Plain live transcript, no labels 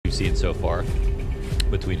seen so far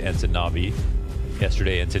between Ents and Navi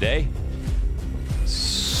yesterday and today.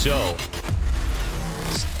 So,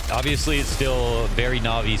 obviously it's still very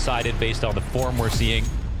Navi-sided based on the form we're seeing,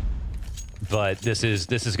 but this is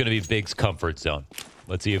going to be Big's comfort zone.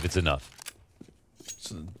 Let's see if it's enough.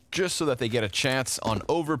 So just so that they get a chance on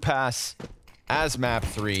Overpass as map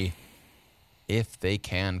 3, if they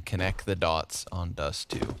can connect the dots on Dust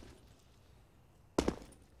 2.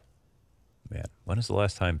 Man, when is the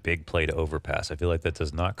last time Big played Overpass? I feel like that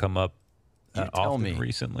does not come up often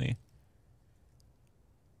recently.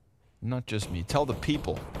 Not just me. Tell the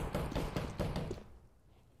people.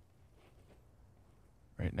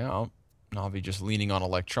 Right now, Navi just leaning on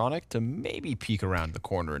Electronic to maybe peek around the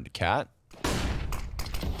corner into Cat.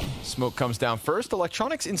 Smoke comes down first.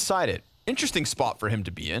 Electronic's inside it. Interesting spot for him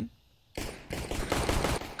to be in.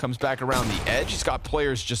 Comes back around the edge. He's got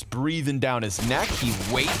players just breathing down his neck. He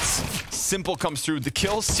waits. Simple comes through the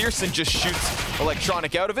kill. Searson just shoots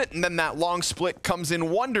Electronic out of it, and then that long split comes in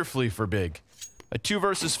wonderfully for Big. A 2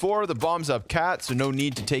 versus 4. The bomb's up Cat, so no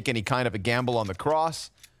need to take any kind of a gamble on the cross.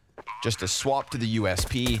 Just a swap to the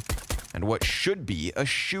USP, and what should be a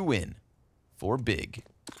shoe-in for Big.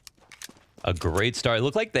 A great start. It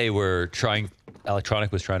looked like they were trying,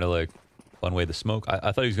 Electronic was trying to like one-way the smoke.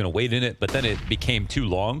 I thought he was going to wait in it, but then it became too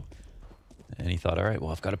long. And he thought, all right,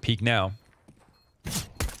 well, I've got to peek now.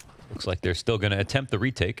 Looks like they're still going to attempt the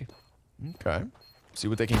retake. Okay. See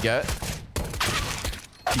what they can get.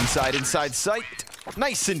 B-side inside sight.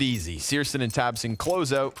 Nice and easy. Searson and Tabson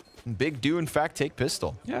close out. Big do, in fact, take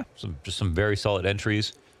pistol. Yeah, just some very solid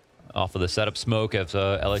entries off of the setup smoke as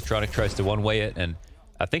Electronic tries to one-way it, and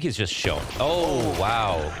I think he's just shown. Oh,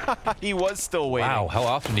 wow. He was still waiting. Wow, how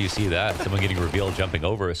often do you see that? Someone getting revealed jumping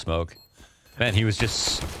over a smoke. Man, he was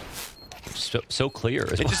just so clear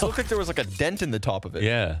as well. It just looked like there was like a dent in the top of it.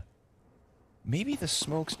 Yeah. Maybe the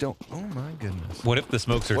smokes don't... Oh, my goodness. What if the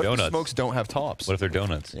smokes are donuts? What if the smokes don't have tops? What if they're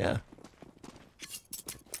donuts? Yeah.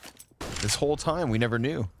 This whole time, we never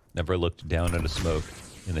knew. Never looked down at a smoke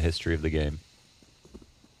in the history of the game.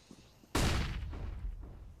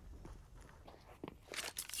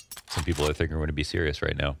 Some people are thinking we're going to be serious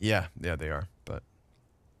right now. Yeah, they are, but...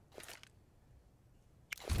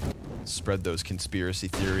 Spread those conspiracy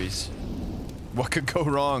theories. What could go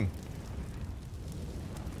wrong?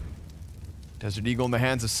 Desert Eagle in the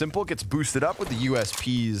hands of Simple gets boosted up with the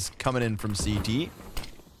USPs coming in from CT.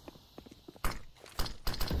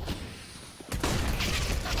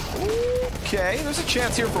 Okay, there's a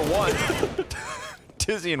chance here for one.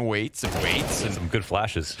 Tizian waits and waits. And some good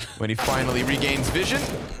flashes. When he finally regains vision,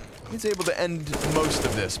 he's able to end most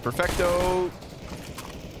of this. Perfecto.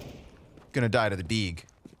 Gonna die to the Deeg.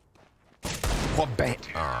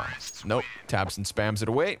 Nope. Tabson spams it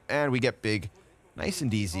away, and we get Big. Nice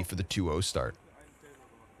and easy for the 2-0 start.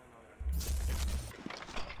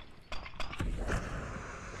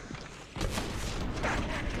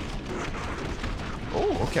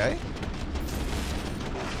 Oh, okay.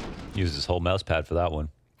 Used his whole mouse pad for that one.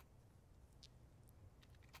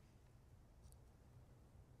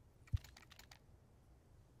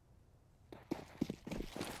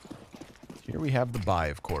 Here we have the buy,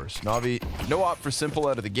 of course. Navi, no op for Simple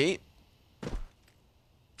out of the gate.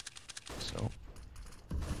 So,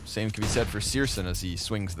 same can be said for Searson as he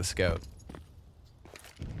swings the scout.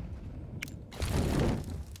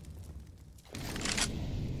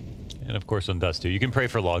 And of course on Dust 2, you can pray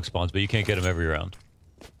for log spawns, but you can't get them every round.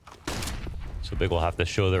 So Big will have to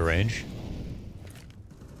show their range.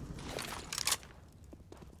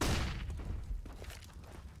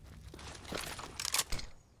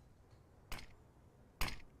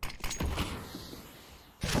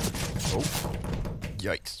 Oh,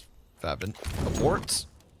 yikes. Favin aborts.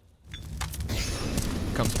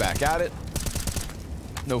 Comes back at it.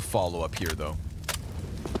 No follow-up here, though.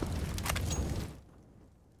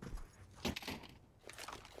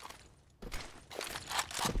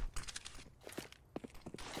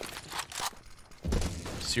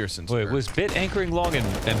 Searson's Wait, turn. was Bit anchoring long and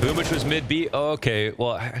Boomich was mid B? Oh, okay.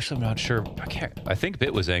 Well, actually, I'm not sure. I think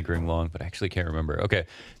Bit was anchoring long, but I actually can't remember. Okay,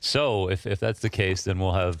 so if that's the case, then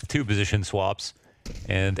we'll have 2 position swaps,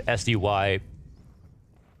 and SDY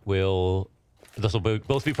will... This will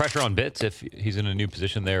both be pressure on Bits if he's in a new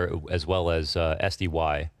position there, as well as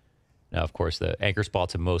SDY. Now, of course, the anchor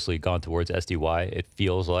spots have mostly gone towards SDY, it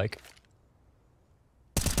feels like.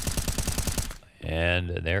 And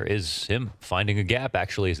there is him finding a gap,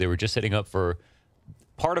 actually, as they were just setting up for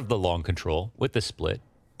part of the long control with the split.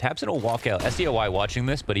 Tabson will walk out. SDY watching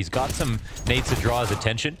this, but he's got some nades to draw his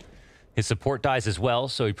attention. His support dies as well,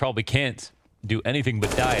 so he probably can't do anything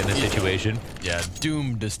but die in this situation. Yeah,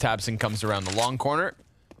 doomed as Tabson comes around the long corner.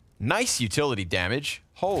 Nice utility damage.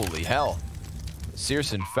 Holy hell.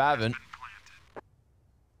 Searson Favin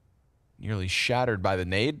nearly shattered by the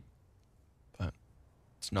nade. But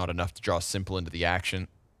it's not enough to draw Simple into the action.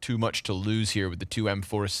 Too much to lose here with the 2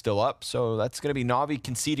 M4s still up. So that's going to be Navi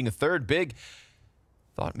conceding a third. Big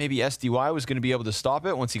thought maybe SDY was going to be able to stop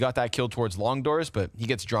it once he got that kill towards long doors, but he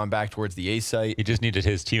gets drawn back towards the A site. He just needed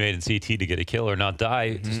his teammate in CT to get a kill or not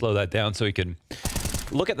die to slow that down so he can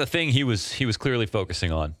look at the thing he was clearly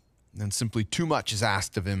focusing on. And simply too much is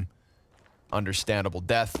asked of him. Understandable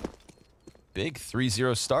death. Big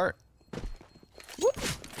 3-0 start. Whoop.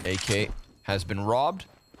 AK has been robbed,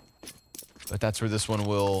 but that's where this one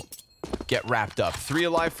will get wrapped up. 3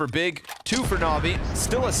 alive for Big, 2 for Navi.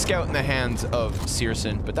 Still a scout in the hands of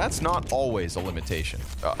Searson, but that's not always a limitation.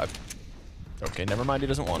 Okay, never mind, he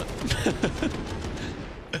doesn't want it.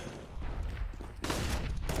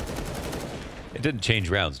 It didn't change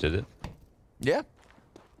rounds, did it? Yeah.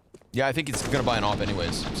 Yeah, I think it's going to buy an op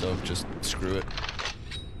anyways, so just screw it.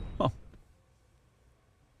 Huh.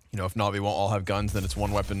 You know, if Navi won't all have guns, then it's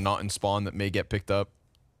one weapon not in spawn that may get picked up.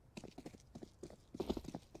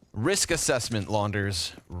 Risk assessment,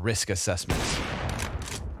 Launders. Risk assessments.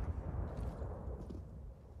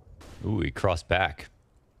 Ooh, he crossed back.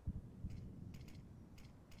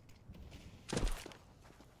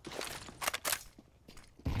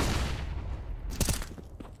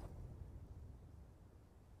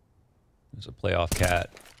 There's a playoff cat.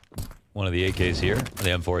 One of the AKs here. The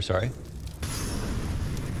M4, sorry.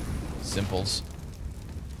 Simples.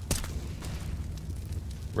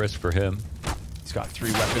 Risk for him. He's got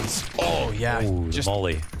 3 weapons. Oh, yeah. Ooh, just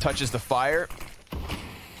molly. touches the fire.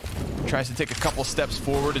 Tries to take a couple steps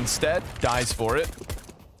forward instead. Dies for it.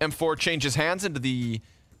 M4 changes hands into the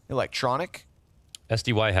electronic.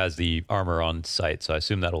 SDY has the armor on site, so I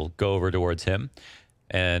assume that'll go over towards him.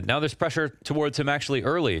 And now there's pressure towards him actually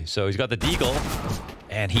early. So he's got the deagle,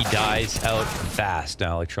 and he dies out fast.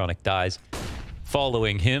 Now electronic dies.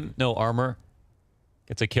 Following him, no armor.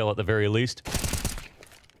 Gets a kill at the very least.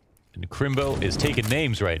 And Crimbo is taking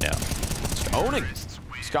names right now. Just owning.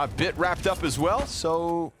 He's got Bit wrapped up as well,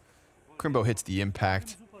 so Crimbo hits the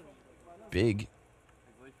impact. Big.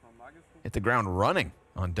 Hit the ground running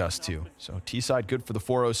on Dust 2. So T-side good for the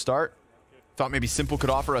 4-0 start. Thought maybe Simple could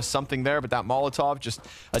offer us something there, but that Molotov, just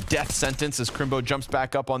a death sentence as Crimbo jumps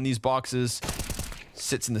back up on these boxes.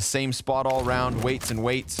 Sits in the same spot all round, waits and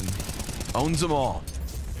waits, and owns them all.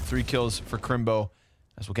 3 kills for Crimbo,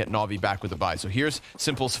 as we'll get Navi back with a buy. So here's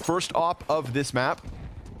Simple's first op of this map.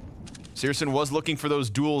 Searson was looking for those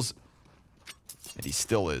duels, and he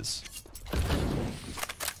still is.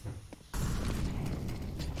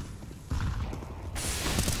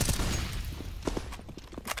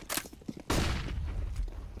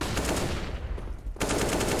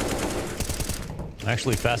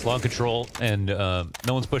 Actually, fast long control, and no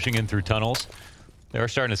one's pushing in through tunnels. They are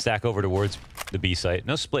starting to stack over towards the B site.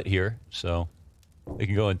 No split here, so they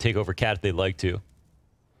can go and take over Cat if they'd like to.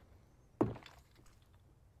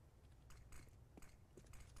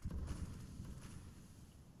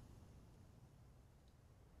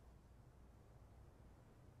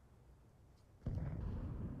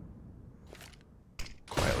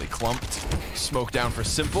 Quietly clumped. Smoke down for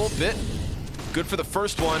Simple. Bit. Good for the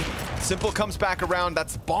first one. Simple comes back around.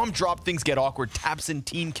 That's bomb drop. Things get awkward. Taps in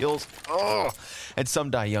team kills. Oh, and some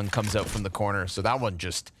Die Young comes out from the corner. So that one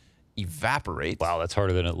just evaporates. Wow, that's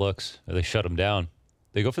harder than it looks. They shut him down.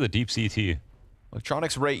 They go for the deep CT.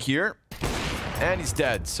 Electronics right here. And he's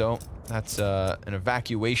dead. So that's an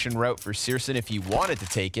evacuation route for Searson if he wanted to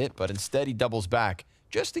take it. But instead he doubles back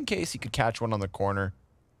just in case he could catch one on the corner.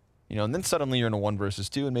 You know, and then suddenly you're in a 1 versus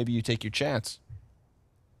 2 and maybe you take your chance.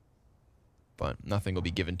 But nothing will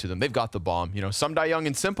be given to them. They've got the bomb. You know, some Die Young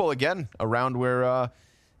and Simple, again, around where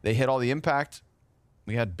they hit all the impact.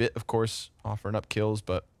 We had Bit, of course, offering up kills,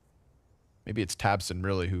 but maybe it's Tabson,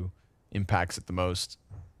 really, who impacts it the most.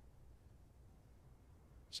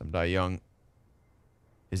 Some Die Young.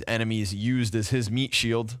 His enemies used as his meat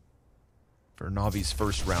shield for Navi's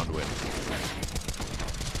first round win.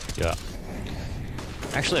 Yeah.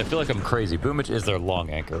 Actually, I feel like I'm crazy. Boomich is their long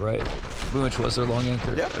anchor, right? Boomich was their long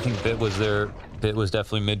anchor. Yeah. I think Bit was Bit was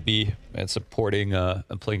definitely mid B and supporting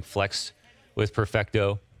and playing flex with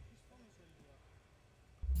Perfecto.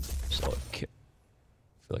 So I feel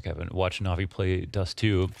like I haven't watched Navi play Dust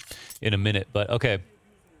 2 in a minute, but okay.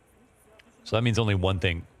 So that means only one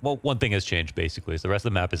thing. Well, one thing has changed basically. So the rest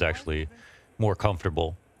of the map is actually more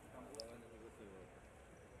comfortable.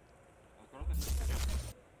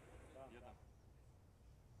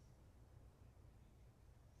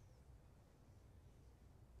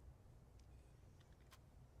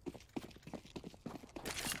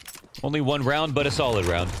 Only one round, but a solid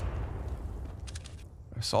round.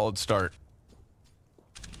 A solid start.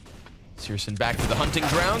 Searson back to the hunting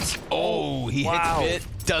grounds. Oh, he hits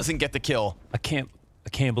Bit. Doesn't get the kill. I can't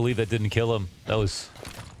believe that didn't kill him. That was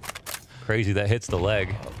crazy. That hits the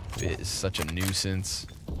leg. Bit is such a nuisance.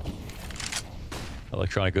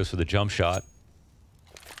 Electronic goes for the jump shot.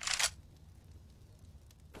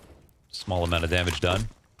 Small amount of damage done.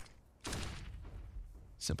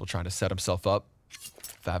 Simple trying to set himself up.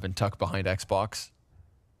 Fab and Tuck behind Xbox.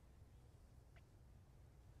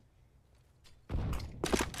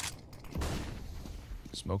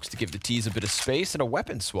 Smokes to give the T's a bit of space and a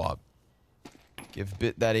weapon swap. Give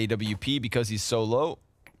Bit that AWP because he's so low.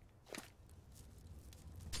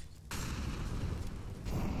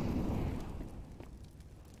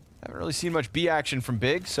 Haven't really seen much B action from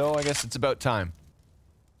Big, so I guess it's about time.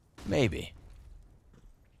 Maybe.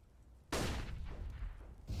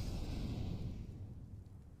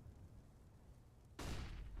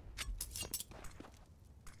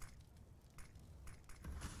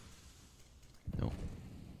 No,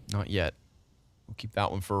 not yet. We'll keep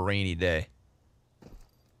that one for a rainy day.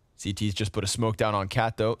 CT's just put a smoke down on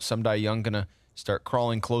Cat, though. Sumdai Young gonna start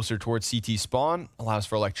crawling closer towards CT spawn. Allows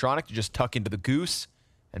for Electronic to just tuck into the Goose.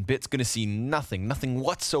 And Bit's gonna see nothing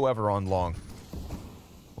whatsoever on long.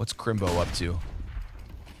 What's Crimbo up to?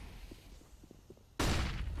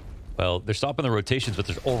 Well, they're stopping the rotations, but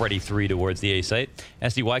there's already 3 towards the A site.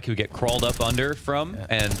 SDY could get crawled up under from,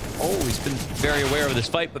 and he's been very aware of this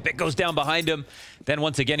fight, but Bit goes down behind him. Then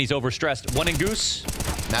once again, he's overstressed. One in Goose.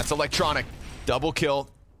 And that's Electronic. Double kill.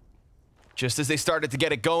 Just as they started to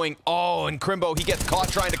get it going. Oh, and Crimbo, he gets caught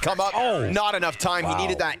trying to come up. Oh. Not enough time. Wow. He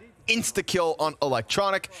needed that insta-kill on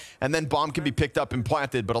Electronic, and then bomb can be picked up and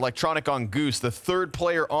planted, but Electronic on Goose, the 3rd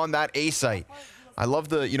player on that A site. I love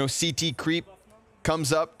the, CT creep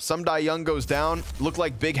comes up, Sumdai Young goes down. Looked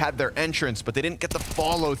like Big had their entrance, but they didn't get the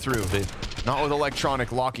follow through. Not with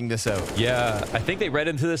Electronic locking this out. Yeah, I think they read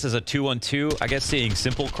into this as a 2-on-2. I guess seeing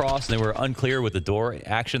Simple cross, and they were unclear with the door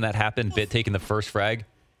action that happened. Bit taking the first frag.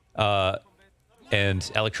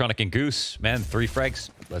 And Electronic and Goose, man, 3 frags.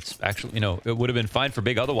 That's actually, it would have been fine for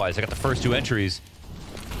Big otherwise. They got the first 2 entries.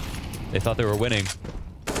 They thought they were winning.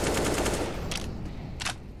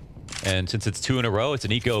 And since it's 2 in a row, it's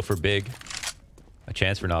an eco for Big. A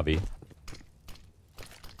chance for Navi.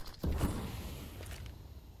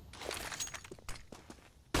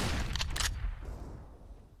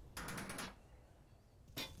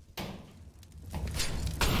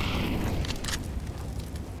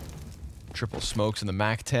 Triple smokes in the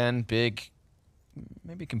MAC-10. Big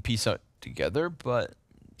maybe can piece out together, but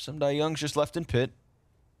Sumdai Young's just left in pit.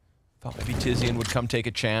 Thought maybe Tizian would come take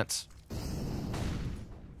a chance. To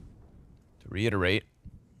reiterate,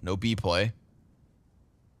 no B play.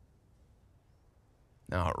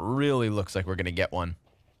 Now it really looks like we're going to get one.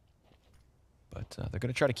 But they're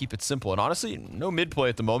going to try to keep it simple. And honestly, no mid play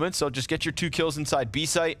at the moment, so just get your 2 kills inside B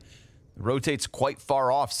site. It rotates quite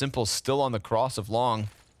far off. Simple's still on the cross of long.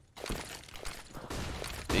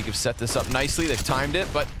 Big have set this up nicely. They've timed it,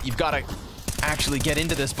 but you've got to actually get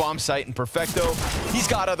into this bomb site. And Perfecto, he's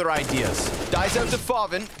got other ideas. Dies out to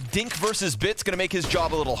Favin. Dink versus Bit's going to make his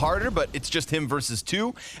job a little harder, but it's just him versus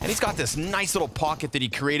 2. And he's got this nice little pocket that he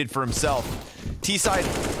created for himself. T-side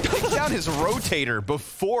takes down his rotator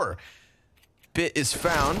before Bit is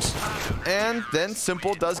found. And then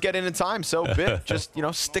Simple does get in time. So Bit just,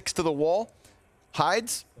 sticks to the wall,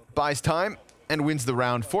 hides, buys time, and wins the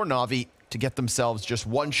round for Navi to get themselves just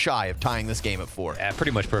 1 shy of tying this game at 4. Yeah,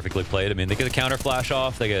 pretty much perfectly played. I mean, they get a counter flash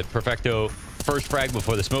off. They get Perfecto first frag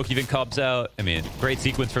before the smoke even comes out. I mean, great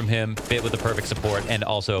sequence from him. Bit with the perfect support and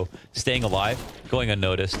also staying alive, going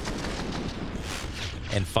unnoticed,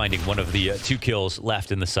 and finding one of the 2 kills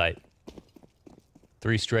left in the site.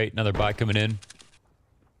 3 straight, another buy coming in.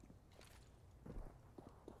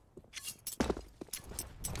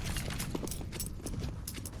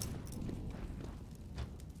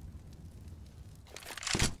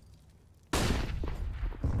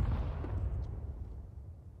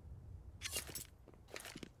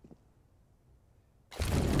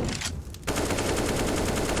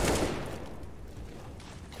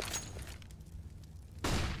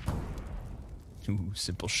 Ooh,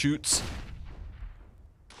 Simple shoots.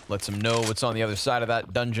 Lets him know what's on the other side of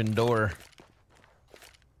that dungeon door.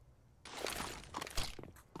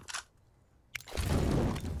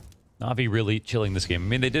 Navi really chilling this game. I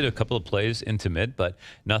mean, they did a couple of plays into mid, but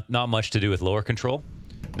not much to do with lower control.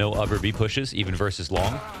 No upper B pushes, even versus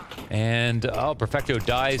long. And, Perfecto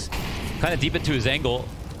dies kind of deep into his angle,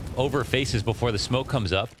 over faces before the smoke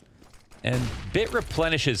comes up. And Bit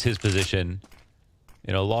replenishes his position,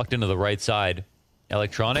 locked into the right side.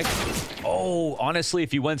 Electronic. Oh, honestly,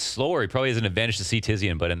 if he went slower, he probably has an advantage to see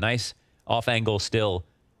Tizian, but a nice off angle still.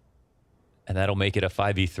 And that'll make it a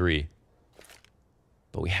 5v3.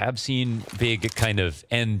 But we have seen Big kind of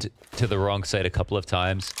end to the wrong side a couple of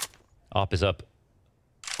times. Op is up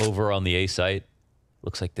over on the A site.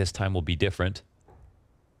 Looks like this time will be different.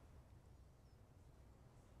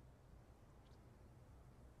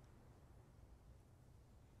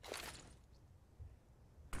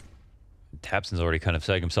 Tabson's already kind of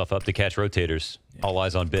setting himself up to catch rotators. All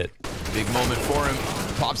eyes on Bit. Big moment for him.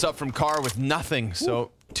 Pops up from car with nothing.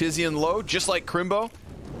 So Tizian low, just like Crimbo.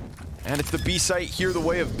 And it's the B site here the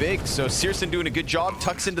way of Big. So Searson doing a good job.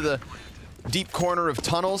 Tucks into the deep corner of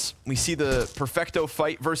tunnels. We see the Perfecto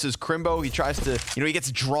fight versus Crimbo. He tries to, he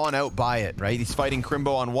gets drawn out by it, right? He's fighting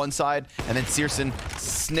Crimbo on one side, and then Searson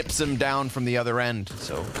snips him down from the other end.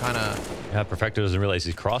 So kind of... Yeah, Perfecto doesn't realize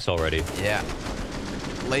he's crossed already. Yeah.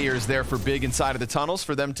 Layers there for Big inside of the tunnels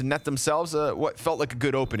for them to net themselves what felt like a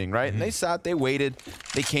good opening, right? And they sat, they waited,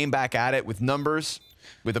 they came back at it with numbers,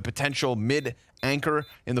 with a potential mid anchor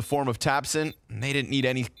in the form of Tabson, and they didn't need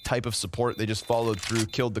any type of support. They just followed through,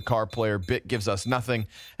 killed the car player. Bit gives us nothing,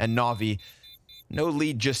 and Navi, no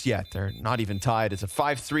lead just yet. They're not even tied. It's a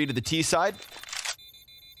 5-3 to the T side.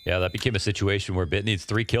 Yeah, that became a situation where Bit needs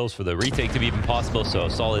 3 kills for the retake to be even possible, so a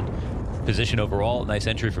solid position overall. Nice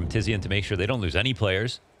entry from Tizian to make sure they don't lose any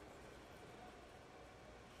players.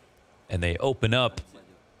 And they open up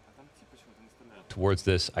towards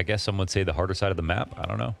this, I guess some would say, the harder side of the map. I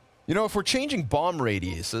don't know. If we're changing bomb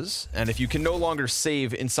radiuses, and if you can no longer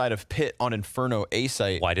save inside of Pit on Inferno A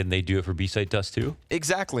site... Why didn't they do it for B site Dust too?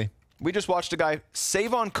 Exactly. We just watched a guy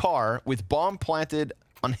save on car with bomb planted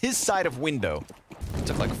on his side of window. It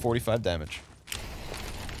took like 45 damage.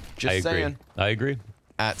 Just saying. I agree.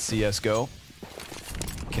 At CSGO.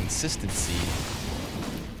 Consistency.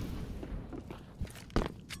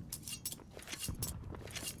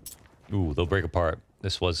 Ooh, they'll break apart.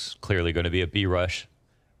 This was clearly going to be a B rush.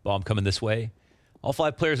 Bomb coming this way. All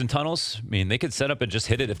 5 players in tunnels. I mean, they could set up and just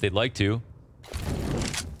hit it if they'd like to.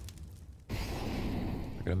 They're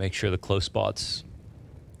going to make sure the close spots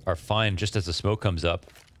are fine just as the smoke comes up.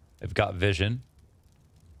 They've got vision.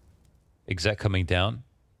 Exec coming down.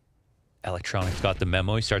 Electronics got the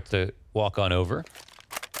memo. He starts to walk on over.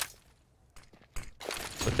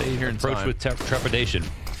 But they approach with trepidation.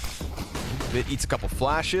 Bit eats a couple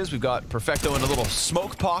flashes. We've got Perfecto in a little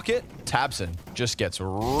smoke pocket. Tabson just gets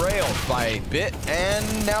railed by Bit,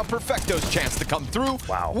 and now Perfecto's chance to come through.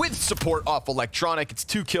 Wow. With support off Electronic. It's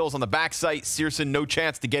 2 kills on the backside. Searson, no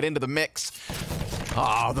chance to get into the mix.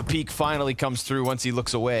 Oh, the peak finally comes through once he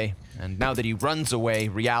looks away. And now that he runs away,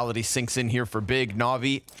 reality sinks in here for Big.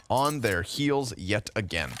 Navi on their heels yet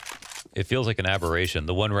again. It feels like an aberration.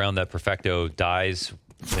 The one round that Perfecto dies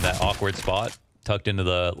in that awkward spot, tucked into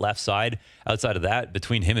the left side. Outside of that,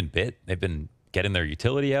 between him and Bit, they've been getting their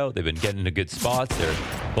utility out. They've been getting into good spots. They're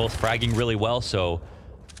both fragging really well. So,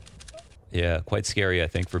 yeah, quite scary, I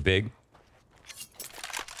think, for Big.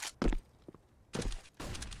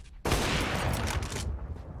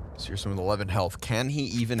 Searson with 11 health. Can he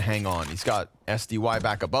even hang on? He's got SDY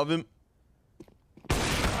back above him.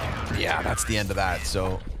 Yeah, that's the end of that.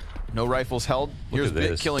 So, no rifles held. Here's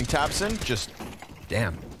Bit killing Tabson. Just,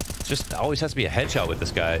 damn. Just always has to be a headshot with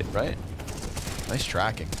this guy. Right. Nice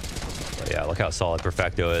tracking. But yeah, look how solid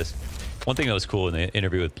Perfecto is. One thing that was cool in the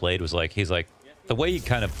interview with Blade was like, he's like, the way he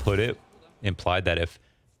kind of put it implied that if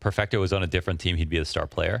Perfecto was on a different team, he'd be the star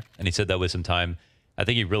player. And he said that with some time. I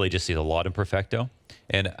think he really just sees a lot in Perfecto.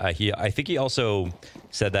 And I think he also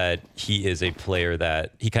said that he is a player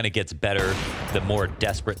that he kind of gets better the more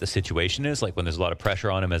desperate the situation is, like when there's a lot of pressure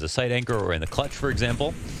on him as a site anchor or in the clutch, for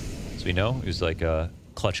example. As we know, he was like a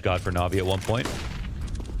clutch god for Navi at one point.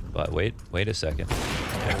 But wait a second.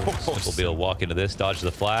 We'll be able to walk into this, dodge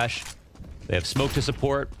the flash. They have smoke to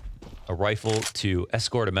support, a rifle to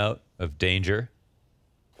escort him out of danger.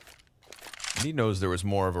 And he knows there was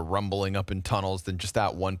more of a rumbling up in tunnels than just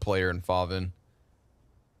that one player in Favin.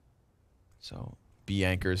 So B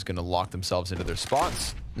anchor is going to lock themselves into their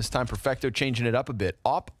spots. This time Perfecto changing it up a bit.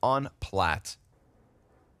 Op on plat.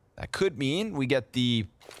 That could mean we get the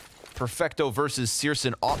Perfecto versus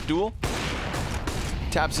Searson op duel.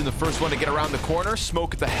 Taps in the first one to get around the corner.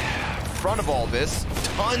 Smoke at the front of all this.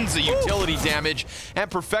 Tons of utility damage.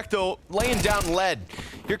 And Perfecto laying down lead.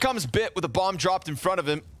 Here comes Bit with a bomb dropped in front of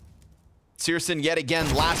him. Searson yet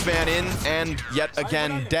again last man in and yet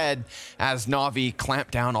again dead as Navi clamp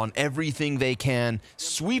down on everything they can.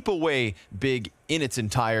 Sweep away Big in its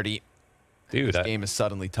entirety. Dude, this game is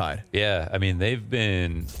suddenly tied. Yeah, I mean,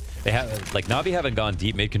 Navi haven't gone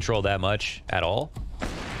deep mid control that much at all.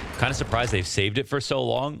 Kind of surprised they've saved it for so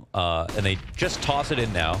long, and they just toss it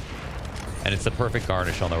in now, and it's the perfect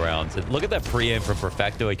garnish on the rounds. And look at that pre-aim from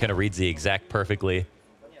Perfecto. He kind of reads the exact perfectly.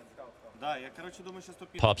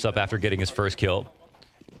 Pops up after getting his first kill,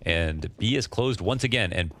 and B is closed once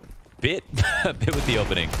again, and Bit with the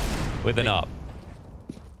opening with an op.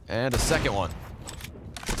 And a second one.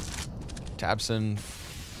 Tabson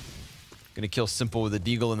gonna kill Simple with a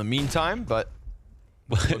deagle in the meantime, but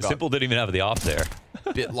Simple didn't even have the op there.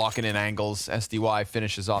 Bit locking in angles. SDY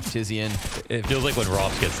finishes off Tizian. It feels like when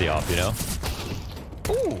Robs gets the op, you know?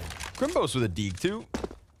 Ooh, Crimbo's with a deag too.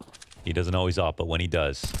 He doesn't always op, but when he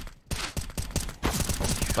does.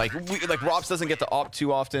 Like Robs doesn't get to op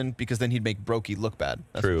too often because then he'd make Brokey look bad.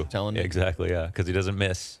 That's True. What I'm telling you. Yeah, exactly, yeah, because he doesn't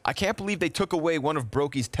miss. I can't believe they took away one of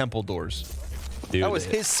Brokey's temple doors. Dude, that was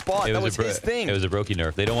his spot. That was his thing. It was a Brokey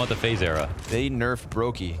nerf. They don't want the phase era. They nerfed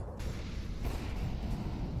Brokey.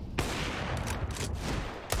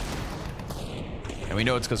 And we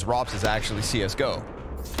know it's because Robs is actually CSGO.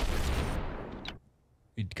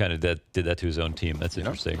 He kind of did that to his own team. That's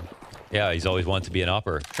interesting. Yeah, he's always wanted to be an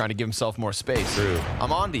opper. Trying to give himself more space. True.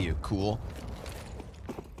 I'm on to you. Cool.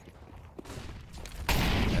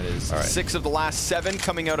 That is 6 of the last 7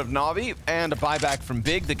 coming out of Navi, and a buyback from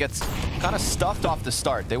Big that gets kind of stuffed off the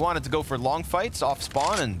start. They wanted to go for long fights off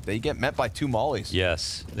spawn, and they get met by 2 mollies.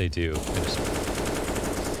 Yes, they do. It's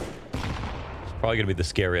probably going to be the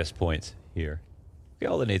scariest point here. Okay,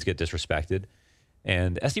 all the nades get disrespected.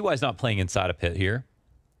 And SDY is not playing inside a pit here.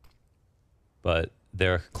 But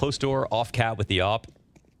they're close door, off cat with the op.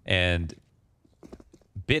 And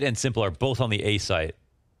Bit and Simple are both on the A site,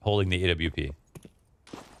 holding the AWP.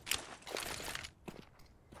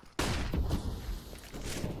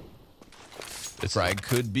 This frag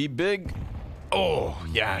could be big. Oh,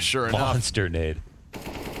 yeah, sure enough. Monster nade.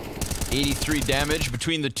 83 damage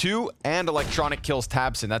between the two, and Electronic kills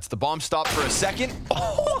Tabson. That's the bomb stop for a second.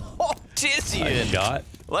 Oh, Tizian. Nice shot.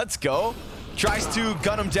 Let's go. Tries to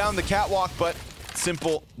gun him down the catwalk, but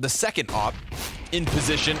Simple, the second op, in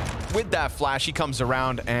position. With that flash, he comes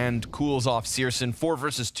around and cools off Searson. 4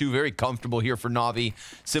 versus 2, very comfortable here for Navi.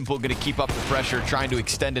 Simple gonna keep up the pressure, trying to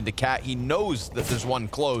extend into Cat. He knows that there's one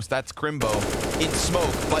close. That's Crimbo in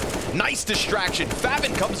smoke, but nice distraction.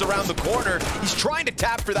 Fabin comes around the corner. He's trying to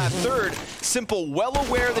tap for that third. Simple well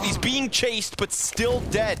aware that he's being chased, but still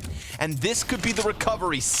dead. And this could be the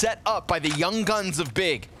recovery set up by the young guns of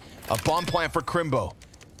Big. A bomb plant for Crimbo.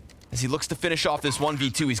 As he looks to finish off this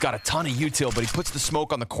 1v2, he's got a ton of util, but he puts the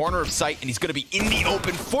smoke on the corner of sight, and he's going to be in the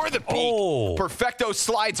open for the peak. Oh. Perfecto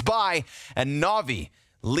slides by, and Navi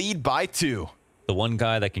lead by 2. The one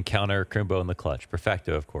guy that can counter Crimbo in the clutch.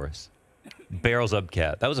 Perfecto, of course. Barrels up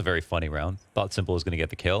cat. That was a very funny round. Thought Simple was going to get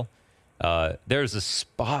the kill. There's a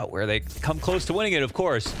spot where they come close to winning it, of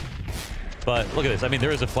course. But look at this. I mean,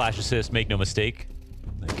 there is a flash assist, make no mistake.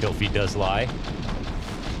 The kill feed does lie.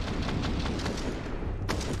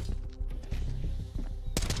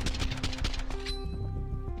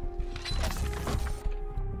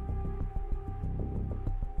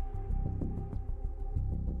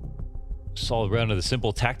 Solid round of the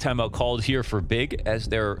Simple. Tack timeout called here for Big as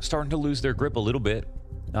they're starting to lose their grip a little bit.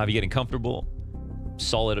 Navi getting comfortable.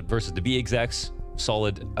 Solid versus the B execs.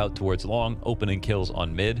 Solid out towards long. Opening kills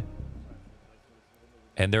on mid.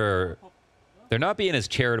 And they're not being as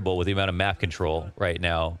charitable with the amount of map control right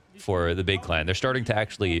now for the Big clan. They're starting to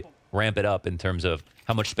actually ramp it up in terms of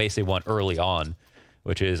how much space they want early on,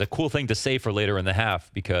 which is a cool thing to say for later in the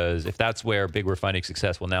half, because if that's where Big were finding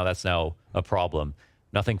success, well, now that's now a problem.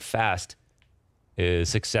 Nothing fast is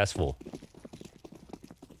successful.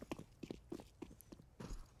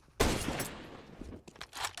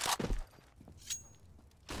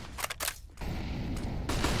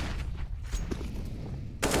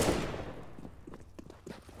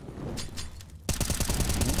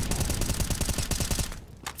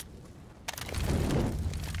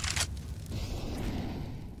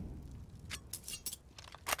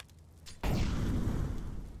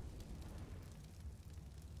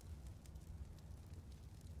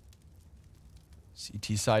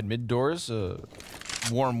 CT side mid doors,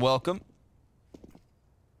 warm welcome.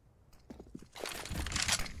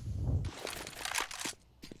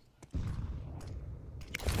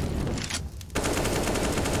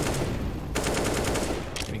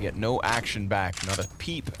 Gonna get no action back, not a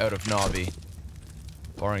peep out of Navi,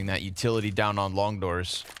 barring that utility down on long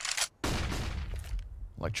doors.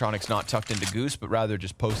 Electronics not tucked into Goose, but rather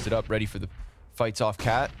just posted up, ready for the fights off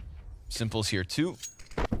Cat. Simple's here too.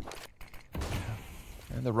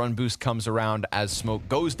 And the run boost comes around as smoke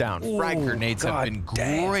goes down. Ooh, frag grenades have been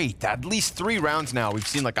great. At least 3 rounds now, we've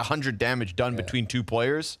seen like 100 damage done between 2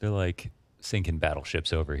 players. They're like sinking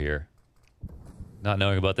battleships over here. Not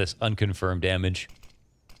knowing about this unconfirmed damage.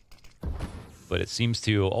 But it seems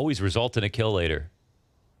to always result in a kill later.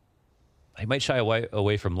 He might shy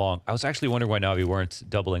away from long. I was actually wondering why Navi weren't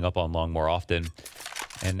doubling up on long more often.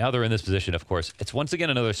 And now they're in this position, of course. It's once again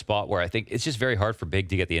another spot where I think it's just very hard for Big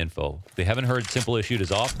to get the info. They haven't heard Simple is shoot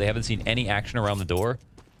is off. They haven't seen any action around the door.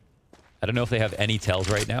 I don't know if they have any tells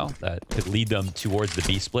right now that could lead them towards the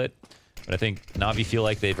B split. But I think Navi feel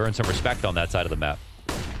like they've earned some respect on that side of the map.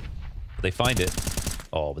 But they find it.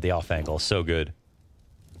 Oh, but the off angle is so good.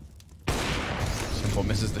 Simple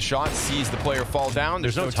misses the shot, sees the player fall down.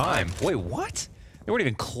 There's no time. Wait, what? They weren't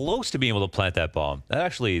even close to being able to plant that bomb. That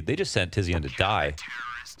actually, they just sent Tizian to die.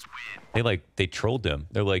 They trolled him.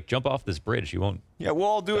 They're like, jump off this bridge. You won't. Yeah, we'll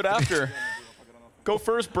all do it after. Go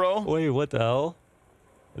first, bro. Wait, what the hell?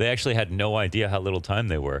 They actually had no idea how little time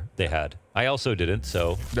they had. I also didn't,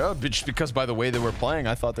 so. No, just because by the way they were playing,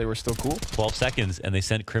 I thought they were still cool. 12 seconds, and they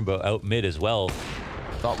sent Crimbo out mid as well.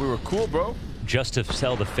 Thought we were cool, bro. Just to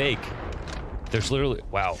sell the fake. There's literally,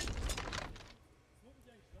 wow.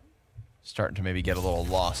 Starting to maybe get a little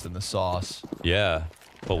lost in the sauce. Yeah,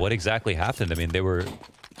 but what exactly happened? I mean, they were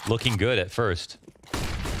looking good at first.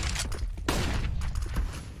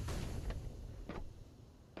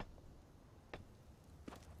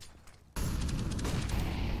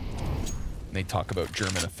 They talk about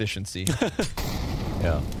German efficiency.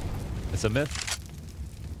 Yeah, it's a myth.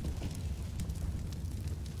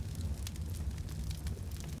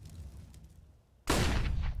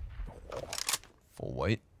 Full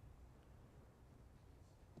white.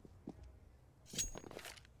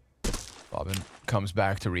 Bobbin comes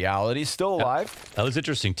back to reality, still alive. That was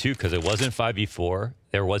interesting too, because it wasn't 5v4.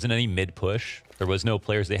 There wasn't any mid push. There was no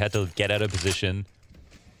players they had to get out of position.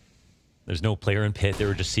 There's no player in pit. They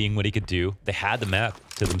were just seeing what he could do. They had the map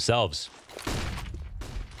to themselves.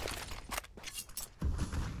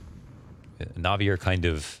 Navi are kind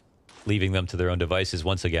of leaving them to their own devices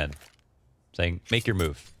once again, saying, make your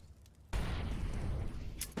move.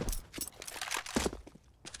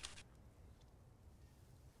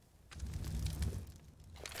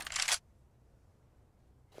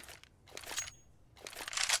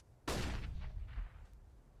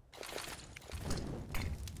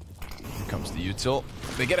 Comes the util.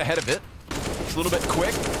 They get ahead of it. It's a little bit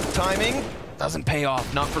quick. Timing doesn't pay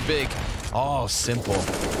off. Not for Big. Oh, Simple.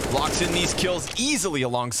 Locks in these kills easily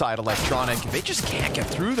alongside Electronic. They just can't get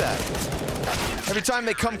through that. Every time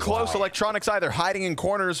they come close, Electronic's either hiding in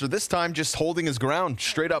corners or this time just holding his ground,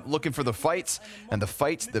 straight up looking for the fights, and the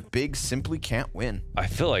fights that Big simply can't win. I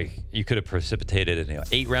feel like you could have precipitated an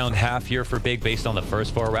 8-round half here for Big based on the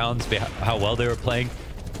first 4 rounds, how well they were playing.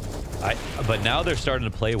 But now they're starting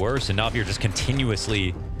to play worse, and Navi are just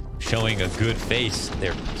continuously showing a good face.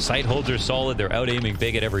 Their sight holds are solid. They're out-aiming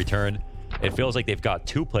Big at every turn. It feels like they've got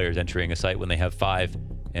 2 players entering a site when they have 5,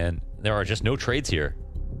 and there are just no trades here.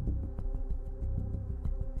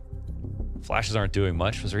 Flashes aren't doing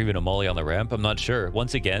much. Was there even a molly on the ramp? I'm not sure.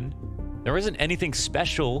 Once again, there isn't anything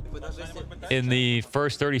special in the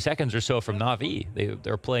first 30 seconds or so from Navi.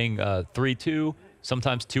 They're playing 3-2.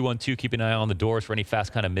 Sometimes 2-1-2, keep an eye on the doors for any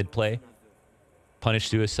fast kind of mid-play. Punish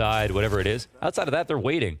suicide, whatever it is. Outside of that, they're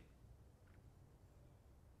waiting.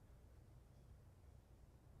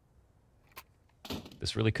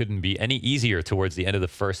 This really couldn't be any easier towards the end of the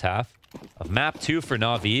first half. Of map 2 for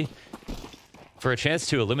Navi. For a chance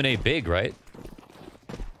to eliminate Big, right?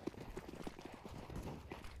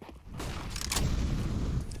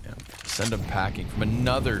 Yeah. Send them packing from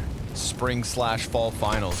another spring/fall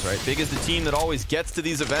finals, right? Big is the team that always gets to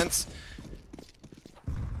these events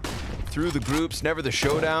through the groups, never the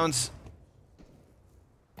showdowns.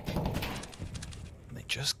 They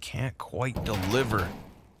just can't quite deliver.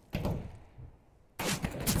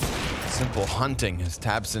 Simple hunting as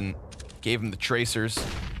Tabson gave him the tracers.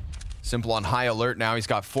 Simple on high alert now. He's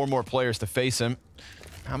got 4 more players to face him.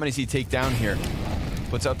 How many does he take down here?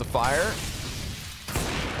 Puts out the fire.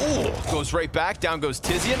 Oh, goes right back. Down goes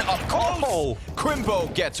Tizian. Up close. Oh,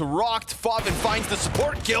 Crimbo gets rocked. Favin finds the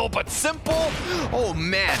support kill, but Simple, oh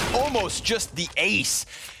man, almost just the ace.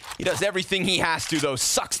 He does everything he has to, though.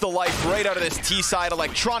 Sucks the life right out of this T side.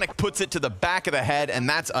 Electronic puts it to the back of the head, and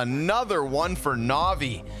that's another one for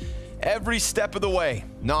Navi. Every step of the way,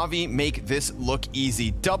 Navi make this look easy.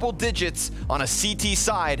 Double digits on a CT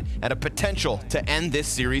side and a potential to end this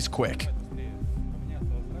series quick.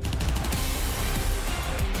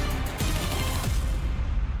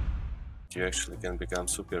 You actually can become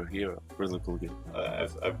superhero. Really cool game.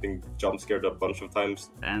 I've been jump scared a bunch of times,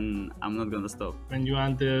 and I'm not gonna stop. When you are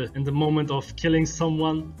in the moment of killing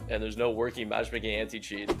someone, and there's no working matchmaking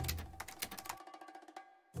anti-cheat.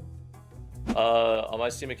 On my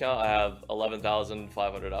Steam account, I have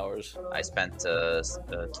 11,500 hours. I spent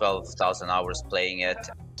 12,000 hours playing it.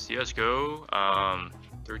 CSGO,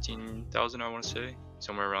 13,000 I want to say,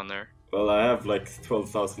 somewhere around there. Well, I have like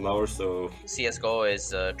 12,000 hours, so... CSGO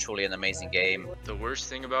is truly an amazing game. The worst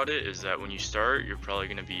thing about it is that when you start, you're probably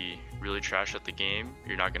going to be really trash at the game.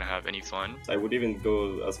 You're not going to have any fun. I would even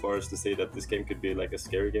go as far as to say that this game could be like a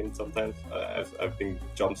scary game sometimes. I've been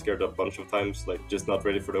jump scared a bunch of times, like just not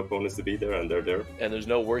ready for the opponents to be there, and they're there. And there's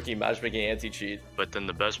no working matchmaking anti-cheat. But then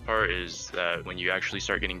the best part is that when you actually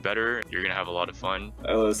start getting better, you're going to have a lot of fun.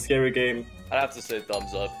 A scary game. I'd have to say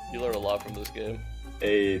thumbs up. You learn a lot from this game.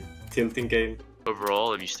 A tilting game.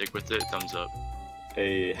 Overall, if you stick with it, thumbs up.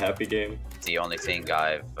 A happy game. The only thing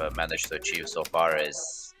I've managed to achieve so far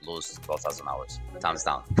is lose 12,000 hours. Thumbs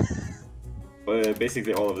down. But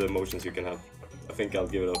basically all of the emotions you can have. I think I'll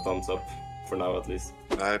give it a thumbs up for now at least.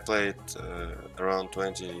 I played around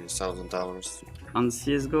 20,000 hours. On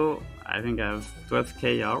CSGO, I think I have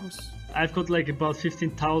 12k hours. I've got like about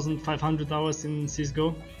 15,500 hours in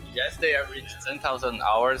CSGO. Yesterday I reached 10,000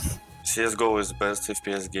 hours. CSGO is the best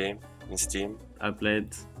FPS game in Steam. I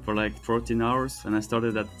played for like 14 hours and I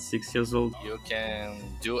started at 6 years old. You can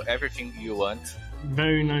do everything you want.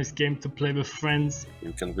 Very nice game to play with friends.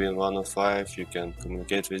 You can win 1 on 5, you can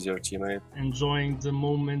communicate with your teammate. Enjoying the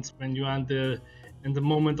moment when you are in the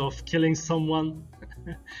moment of killing someone.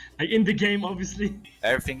 Like in the game, obviously.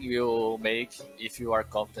 Everything you make, if you are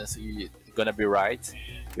confident, you're gonna be right.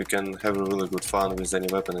 You can have a really good fun with any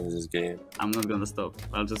weapon in this game. I'm not gonna stop,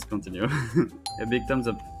 I'll just continue. A big thumbs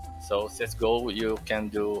up. So CSGO, you can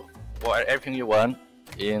do everything you want,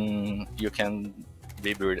 and you can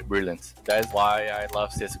be brilliant. That's why I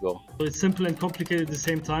love CSGO. So it's simple and complicated at the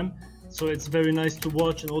same time, so it's very nice to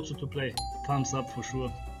watch and also to play. Thumbs up for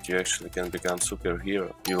sure. You actually can become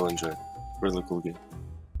superhero, you'll enjoy it. Really cool game.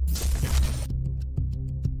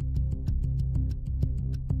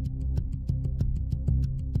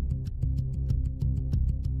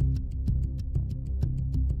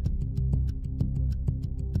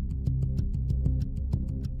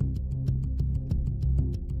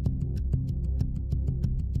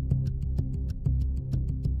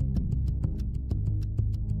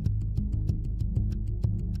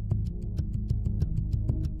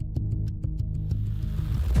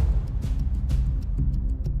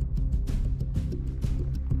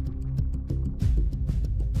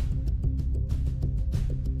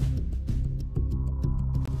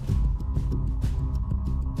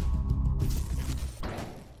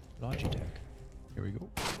 Here we go.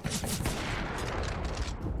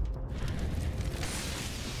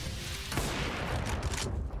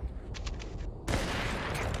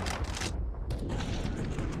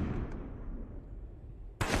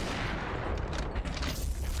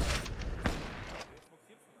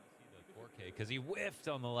 Because he whiffed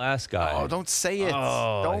on the last guy. Oh, don't say it.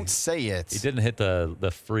 Oh, don't say it. He didn't hit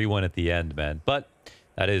the free one at the end, man. But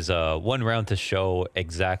that is one round to show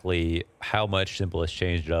exactly how much Simple has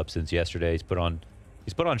changed it up since yesterday. He's put on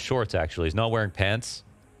shorts, actually. He's not wearing pants.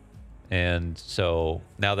 And so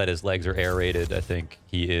now that his legs are aerated, I think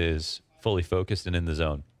he is fully focused and in the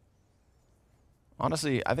zone.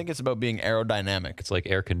 Honestly, I think it's about being aerodynamic. It's like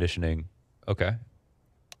air conditioning. Okay.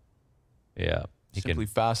 Yeah. He Simply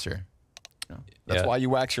can, faster. That's why you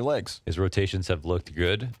wax your legs. His rotations have looked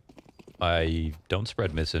good. I don't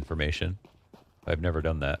spread misinformation. I've never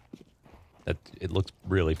done that. It looks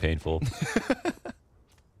really painful.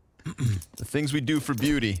 The things we do for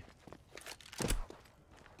beauty.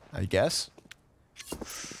 I guess.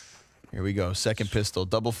 Here we go. Second pistol.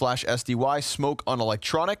 Double flash SDY. Smoke on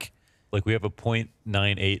electronic. Like, we have a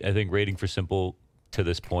 .98, I think, rating for Simple to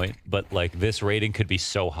this point. But, like, this rating could be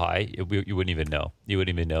so high, you wouldn't even know. You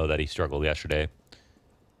wouldn't even know that he struggled yesterday.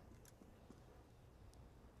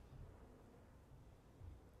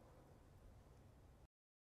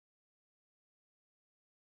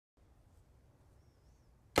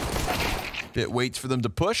 Bit waits for them to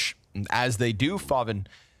push. And as they do, Favin,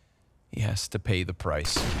 he has to pay the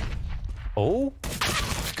price. Oh?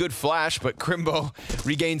 Good flash, but Crimbo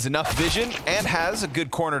regains enough vision and has a good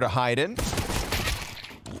corner to hide in.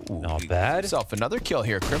 Ooh, not bad. Himself another kill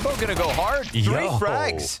here. Crimbo gonna go hard. 3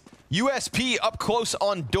 frags. USP up close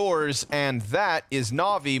on doors, and that is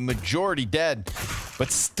Navi, majority dead.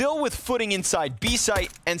 But still with footing inside B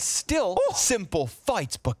site, and still Simple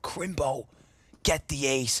fights. But Crimbo, get the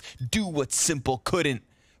ace. Do what Simple couldn't.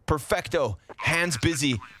 Perfecto, hands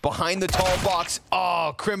busy, behind the tall box.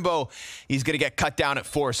 Oh, Crimbo, he's gonna get cut down at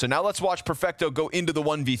 4. So now let's watch Perfecto go into the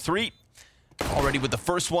 1v3. Already with the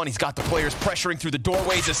first one, he's got the players pressuring through the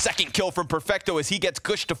doorways. A second kill from Perfecto as he gets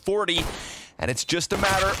pushed to 40. and it's just a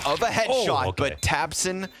matter of a headshot, okay. but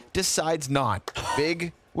Tabson decides not.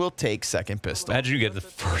 Big will take second pistol. Imagine you get the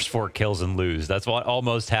first 4 kills and lose. That's what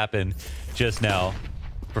almost happened just now.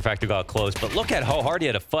 Perfecto got close, but look at how hard he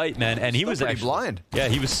had to fight, man. And he was actually blind. Yeah,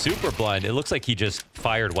 he was super blind. It looks like he just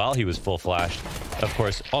fired while he was full flashed. Of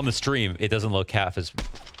course, on the stream, it doesn't look half as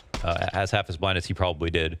blind as he probably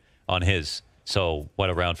did on his. So what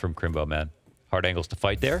a round from Crimbo, man. Hard angles to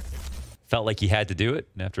fight there. Felt like he had to do it.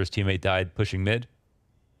 And after his teammate died pushing mid,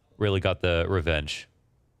 really got the revenge.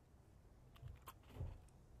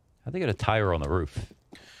 How'd they get a tire on the roof?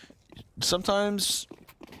 Sometimes,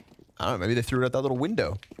 I don't know, maybe they threw it out that little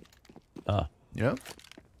window. You know?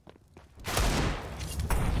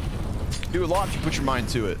 Do a lot if you put your mind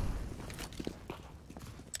to it.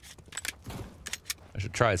 I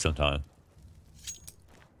should try it sometime.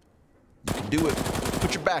 You can do it.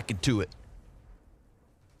 Put your back into it.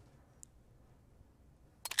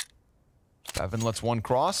 Evan lets 1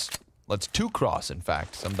 cross. Lets 2 cross, in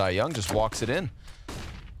fact. Sumdai Young just walks it in.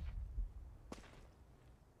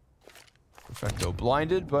 Perfecto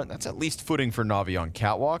blinded, but that's at least footing for Navi on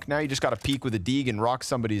catwalk. Now you just got to peek with a Deeg and rock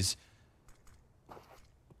somebody's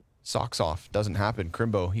socks off. Doesn't happen.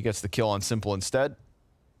 Crimbo, he gets the kill on Simple instead.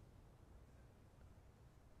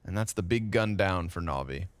 And that's the big gun down for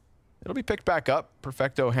Navi. It'll be picked back up.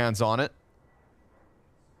 Perfecto hands on it.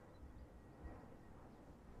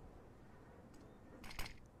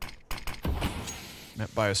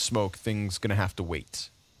 Met by a smoke, things gonna have to wait.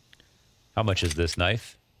 How much is this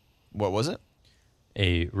knife? What was it?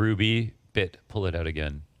 A ruby bit. Pull it out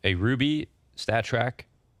again. A ruby stat track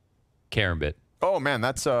carambit. Oh man,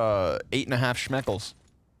 that's 8.5 schmeckles.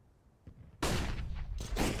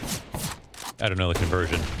 I don't know the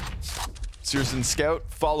conversion. Searson Scout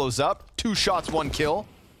follows up. 2 shots, 1 kill.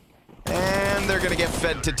 And they're going to get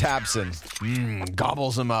fed to Tabson.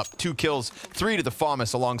 Gobbles him up. 2 kills, 3 to the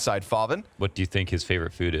Famas alongside Favin. What do you think his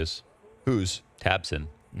favorite food is? Whose? Tabson.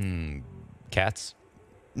 Cats?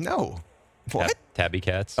 No. What? Tabby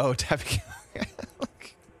cats? Oh, Tabby.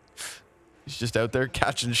 He's just out there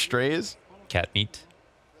catching strays. Cat meat?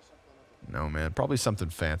 No, man. Probably something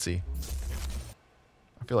fancy.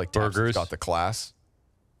 I feel like Burgers. Tabson's got the class.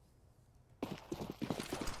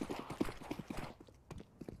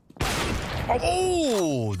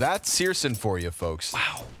 Oh, that's Searson for you, folks.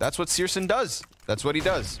 Wow. That's what Searson does. That's what he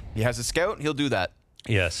does. He has a scout, he'll do that.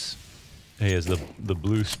 Yes. He is the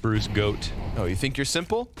blue spruce goat. Oh, you think you're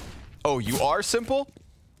simple? Oh, you are simple?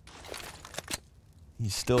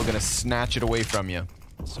 He's still going to snatch it away from you.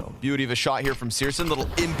 So, beauty of a shot here from Searson. Little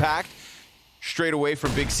impact straight away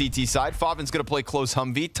from big CT side. Favin's going to play close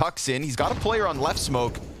Humvee. Tucks in. He's got a player on left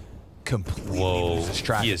smoke. Completely loses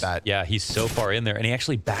track of that. Yeah, he's so far in there, and he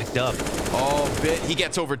actually backed up. Oh, Bit. He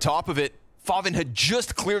gets over top of it. Favin had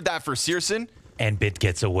just cleared that for Searson. And Bit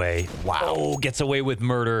gets away. Wow. Oh, gets away with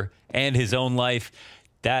murder and his own life.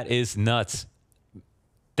 That is nuts.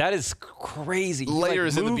 That is crazy.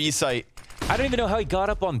 Layers in the B site. I don't even know how he got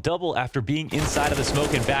up on double after being inside of the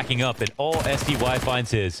smoke and backing up, and all SDY finds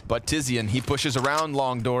his. But Tizian, he pushes around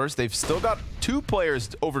long doors. They've still got 2 players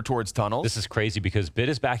over towards tunnels. This is crazy because Bit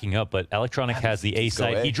is backing up, but Electronic has the A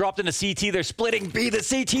site. He dropped into CT. They're splitting B. The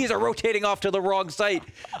CTs are rotating off to the wrong site.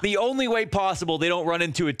 The only way possible they don't run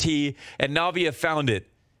into a T, and Navi have found it.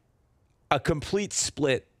 A complete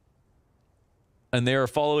split. And they are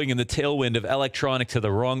following in the tailwind of Electronic to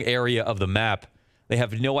the wrong area of the map. They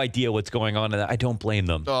have no idea what's going on, and I don't blame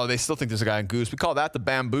them. Oh, they still think there's a guy in Goose. We call that the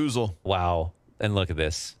bamboozle. Wow. And look at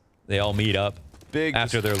this. They all meet up Big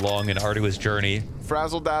after their long and arduous journey.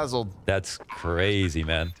 Frazzle-dazzled. That's crazy,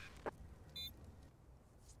 man.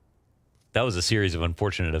 That was a series of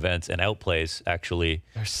unfortunate events and outplays, actually.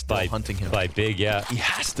 They're still hunting him. By Big, yeah. He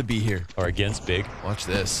has to be here. Or against Big. Watch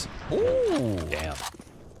this. Ooh. Damn.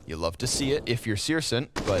 You love to see it if you're Searson,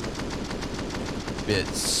 but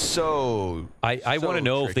it's so I want to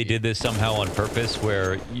know if they did this somehow on purpose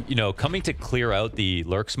where, you know, coming to clear out the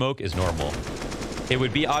lurk smoke is normal. It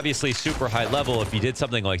would be obviously super high level if he did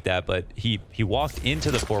something like that, but he walked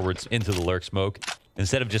into the forwards, into the lurk smoke,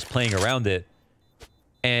 instead of just playing around it.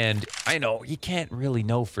 And I know you can't really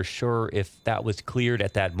know for sure if that was cleared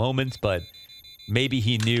at that moment, but maybe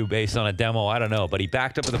he knew based on a demo. I don't know, but he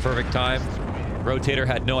backed up at the perfect time. Rotator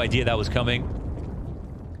had no idea that was coming.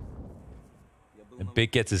 And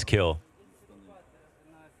Big gets his kill.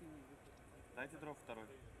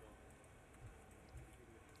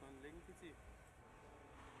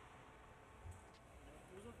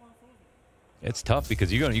 It's tough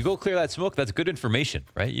because you go clear that smoke. That's good information,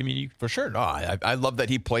 right? I mean, for sure. No, I love that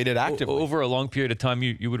he played it actively. Over a long period of time,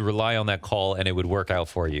 you would rely on that call and it would work out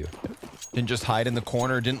for you. Didn't just hide in the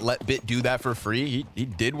corner, didn't let Bit do that for free. He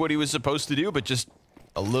did what he was supposed to do, but just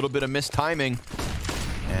a little bit of missed timing.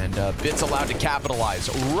 And Bit's allowed to capitalize.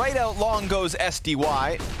 Right out long goes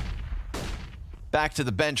SDY. Back to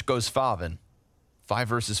the bench goes Favin. 5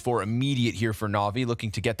 versus 4 immediate here for Navi,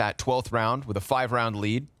 looking to get that 12th round with a 5-round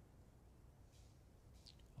lead.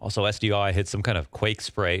 Also, SDI hit some kind of Quake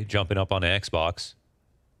spray jumping up on an Xbox.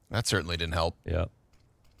 That certainly didn't help. Yeah.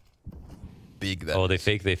 Big that. Oh, they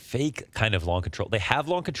fake kind of long control. They have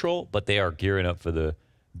long control, but they are gearing up for the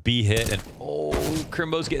B hit. And oh,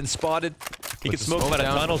 Crimbo's getting spotted. He can smoke him out of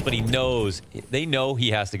tunnels, but he knows. They know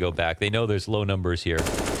he has to go back. They know there's low numbers here.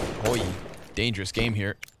 Boy, dangerous game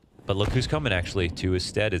here. But look who's coming, actually, to his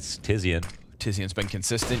stead. It's Tizian. Tizian's been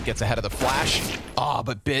consistent, gets ahead of the flash. Ah,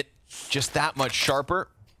 but Bit just that much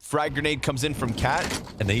sharper. Frag grenade comes in from Cat.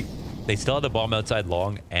 And they still have the bomb outside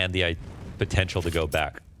long and the potential to go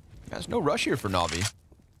back. There's no rush here for Navi.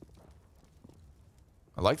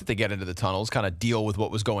 I like that they get into the tunnels, kind of deal with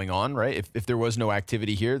what was going on, right? If there was no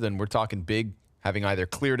activity here, then we're talking Big having either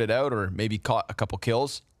cleared it out or maybe caught a couple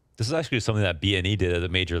kills. This is actually something that BNE did at the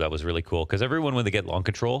major that was really cool, because everyone, when they get long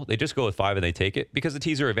control, they just go with 5 and they take it, because the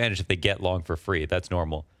teaser advantage if they get long for free. That's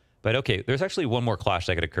normal. But okay, there's actually one more clash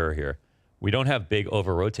that could occur here. We don't have Big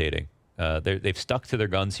over-rotating. They've stuck to their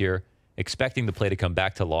guns here, expecting the play to come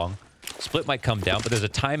back to long. Split might come down, but there's a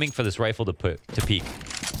timing for this rifle to peak.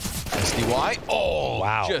 SDY. Oh,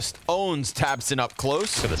 wow. Just owns Tabson up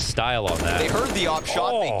close. Look at the style on that. They heard the op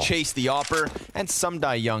shot. They chased the opper. And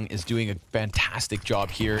Sumdai Young is doing a fantastic job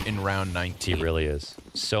here in round 19. He really is.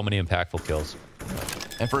 So many impactful kills.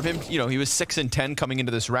 And for him, you know, he was 6 and 10 coming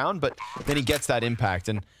into this round, but then he gets that impact.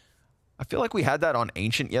 And I feel like we had that on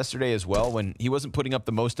Ancient yesterday as well, when he wasn't putting up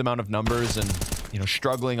the most amount of numbers and, you know,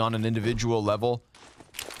 struggling on an individual level.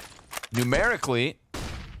 Numerically,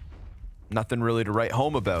 nothing really to write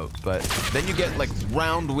home about, but then you get like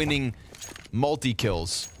round-winning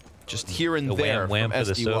multi-kills just here and there wham from for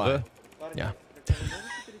the SDY. Sova. Yeah.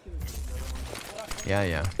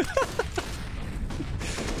 Yeah.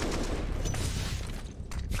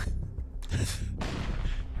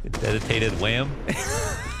 Dedicated wham.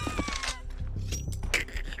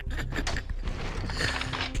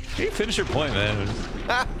 Can you finish your point, man?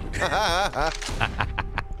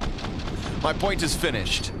 My point is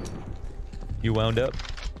finished. You wound up?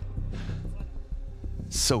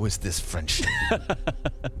 So is this friendship.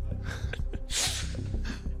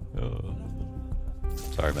 Oh.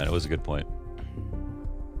 Sorry, man. It was a good point.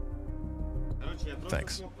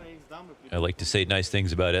 Thanks. I like to say nice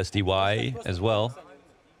things about SDY as well.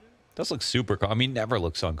 Does look super... I mean, never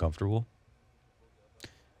looks uncomfortable.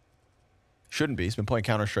 Shouldn't be. He's been playing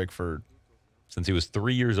Counter-Strike for... since he was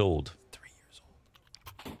 3 years old. 3 years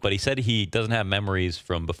old. But he said he doesn't have memories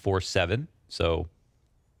from before 7, so...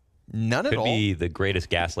 none at all. Could be the greatest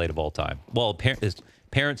gaslight of all time. Well, his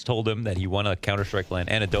parents told him that he won a Counter-Strike LAN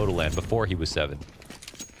and a Dota LAN before he was 7.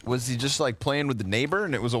 Was he just like playing with the neighbor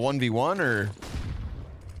and it was a 1v1, or...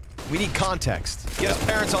 we need context. Get his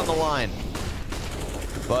parents on the line.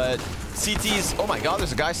 But CT's... oh my god,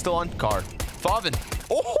 there's a guy still on card. Favin.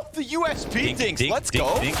 Oh, the USP dinks. Let's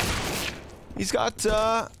go. Dink. He's got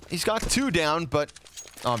 2 down, but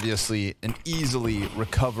obviously an easily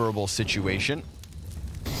recoverable situation.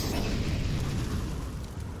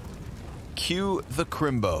 Cue the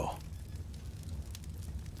Crimbo.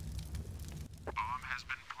 Bomb has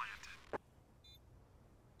been planted.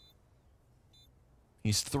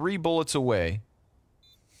 He's 3 bullets away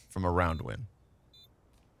from a round win.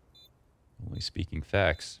 Only speaking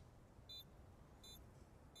facts.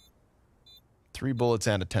 3 bullets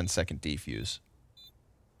and a 10-second defuse.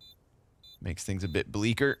 Makes things a bit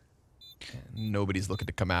bleaker. Nobody's looking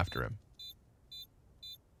to come after him.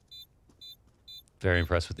 Very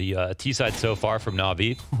impressed with the T-side so far from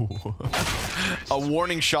Navi. A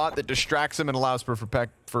warning shot that distracts him and allows for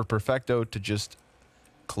Perfecto to just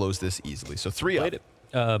close this easily. So 3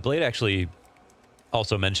 up. Blade actually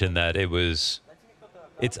also mentioned that it's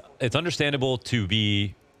understandable to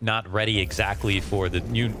be not ready exactly for the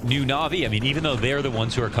new Navi. I mean, even though they're the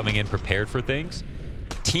ones who are coming in prepared for things,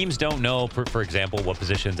 teams don't know, for example, what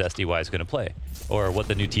positions SDY is going to play, or what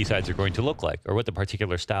the new T-sides are going to look like, or what the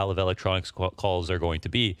particular style of electronics calls are going to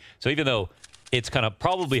be. So even though it's kind of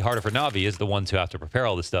probably harder for Navi as the ones who have to prepare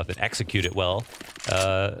all this stuff and execute it well,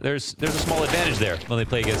 there's a small advantage there when they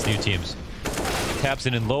play against new teams. Taps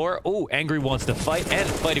in lower. Oh, Angry wants to fight, and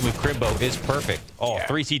fighting with Crimbo is perfect. Oh, yeah.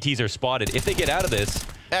 3 CTs are spotted. If they get out of this,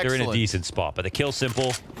 they're in a decent spot. But the kill's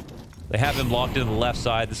simple. They have him locked into the left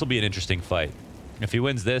side. This will be an interesting fight. If he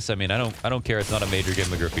wins this, I mean, I don't care. It's not a major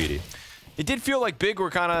game of graffiti. It did feel like Big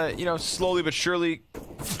were kind of, you know, slowly but surely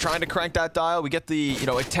trying to crank that dial. We get the, you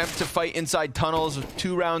know, attempt to fight inside tunnels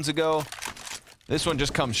 2 rounds ago. This one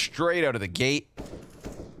just comes straight out of the gate.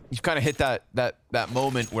 You've kind of hit that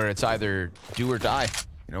moment where it's either do or die.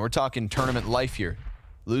 You know, we're talking tournament life here.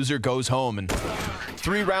 Loser goes home, and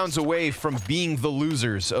 3 rounds away from being the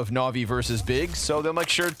losers of Navi versus Big, so they'll make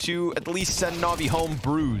sure to at least send Navi home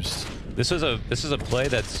bruised. This is a play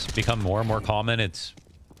that's become more and more common. It's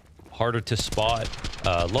harder to spot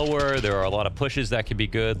lower. There are a lot of pushes that can be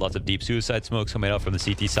good. Lots of deep suicide smokes coming out from the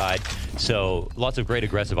CT side. So lots of great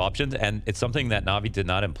aggressive options, and it's something that Navi did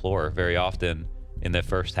not implore very often in the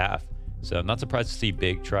first half. So I'm not surprised to see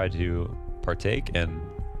Big try to partake, and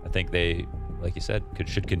I think they, like you said,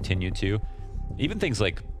 should continue to. Even things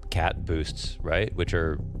like cat boosts, right? Which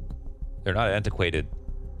they're not antiquated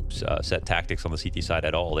set tactics on the CT side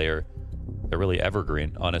at all. They're really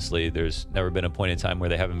evergreen. Honestly, there's never been a point in time where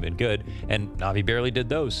they haven't been good, and Navi barely did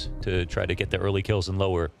those to try to get the early kills and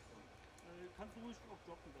lower.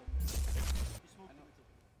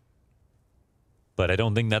 But I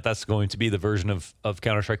don't think that that's going to be the version of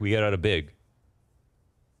Counter-Strike we get out of Big.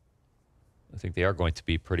 I think they are going to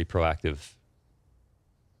be pretty proactive.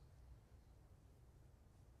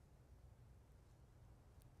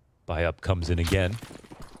 Buy up comes in again.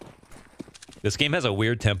 This game has a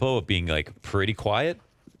weird tempo of being like pretty quiet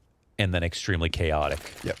and then extremely chaotic.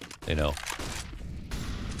 Yep. You know,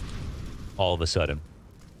 all of a sudden.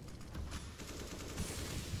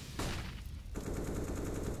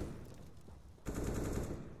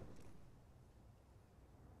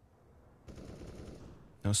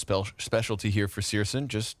 No specialty here for Searson,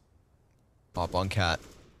 just pop on Cat.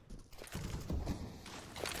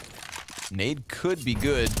 Nade could be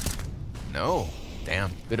good. No,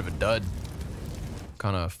 damn, bit of a dud.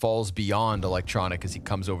 Kind of falls beyond Electronic as he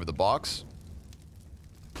comes over the box.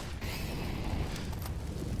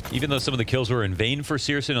 Even though some of the kills were in vain for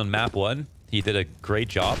Searson on map 1, he did a great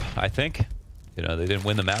job, I think. You know, they didn't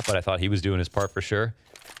win the map, but I thought he was doing his part for sure.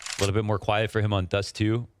 A little bit more quiet for him on Dust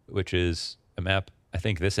 2, which is a map, I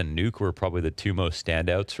think this and Nuke were probably the 2 most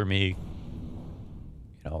standouts for me,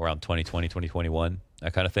 you know, around 2020, 2021,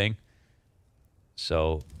 that kind of thing.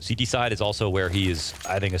 So CT side is also where he is,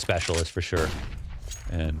 I think, a specialist for sure.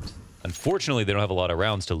 And unfortunately, they don't have a lot of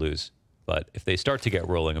rounds to lose. But if they start to get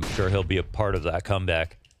rolling, I'm sure he'll be a part of that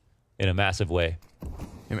comeback in a massive way.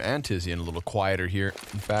 Him and Tizian a little quieter here,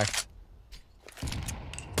 in fact.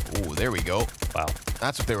 Oh, there we go. Wow.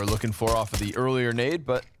 That's what they were looking for off of the earlier nade,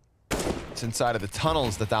 but it's inside of the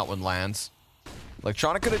tunnels that one lands.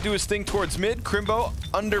 Electronic gonna do his thing towards mid. Crimbo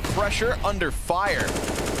under pressure, under fire.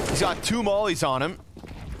 He's got 2 mollies on him.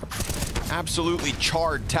 Absolutely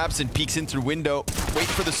charred. Tabson peeks in through window. Wait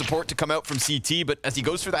for the support to come out from CT, but as he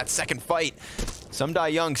goes for that second fight,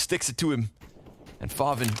 Sumdai Young sticks it to him. And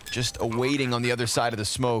Favin just awaiting on the other side of the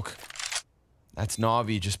smoke. That's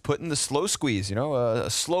Navi just putting the slow squeeze, you know, a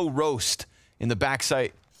slow roast in the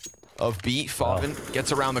backside of B. Favin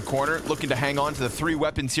gets around the corner, looking to hang on to the 3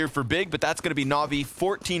 weapons here for Big, but that's going to be Navi.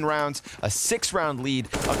 14 rounds, a 6-round lead,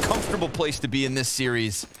 a comfortable place to be in this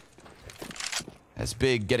series. As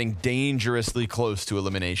Big getting dangerously close to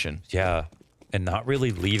elimination. Yeah, and not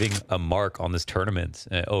really leaving a mark on this tournament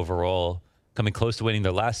overall. Coming close to winning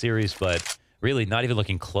their last series, but really not even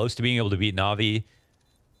looking close to being able to beat Navi,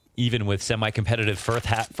 even with semi-competitive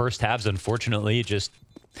first halves, unfortunately. Just,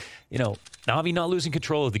 you know, Navi not losing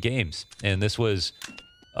control of the games. And this was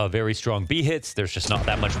a very strong B hits. There's just not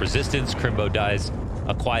that much resistance. Crimbo dies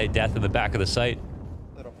a quiet death in the back of the site.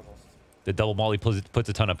 The double molly puts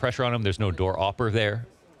a ton of pressure on him. There's no door opper there.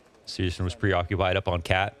 Searson was preoccupied up on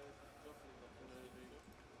Cat.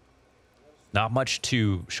 Not much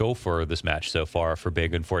to show for this match so far for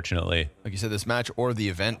Big, unfortunately. Like you said, this match or the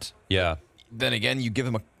event. Yeah. Then again, you give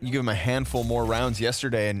him a handful more rounds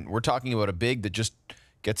yesterday, and we're talking about a Big that just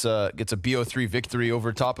gets a BO3 victory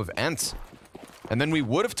over top of Ents. And then we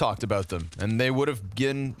would have talked about them, and they would have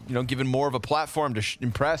given more of a platform to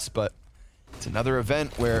impress, but it's another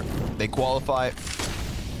event where they qualify,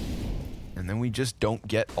 and then we just don't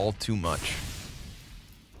get all too much.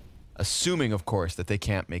 Assuming, of course, that they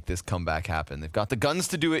can't make this comeback happen. They've got the guns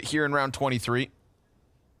to do it here in round 23.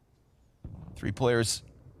 3 players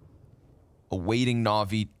awaiting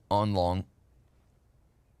Navi on long.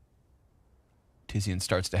 Tizian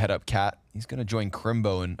starts to head up Cat. He's going to join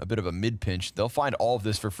Crimbo in a bit of a mid-pinch. They'll find all of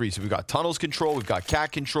this for free. So we've got tunnels control, we've got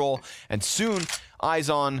Cat control, and soon eyes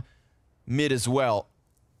on mid as well.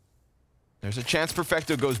 There's a chance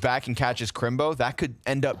Perfecto goes back and catches Crimbo. That could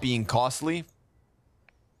end up being costly.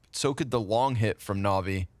 So could the long hit from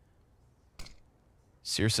Navi.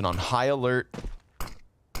 Searson on high alert.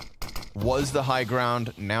 Was the high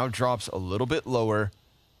ground. Now drops a little bit lower.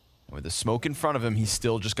 With the smoke in front of him, he's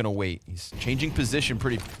still just going to wait. He's changing position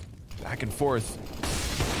pretty back and forth.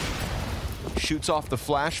 Shoots off the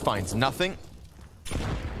flash, finds nothing.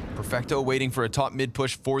 Perfecto waiting for a top mid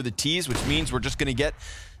push for the T's, which means we're just going to get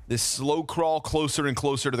this slow crawl closer and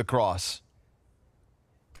closer to the cross.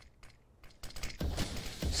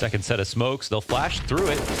 Second set of smokes, they'll flash through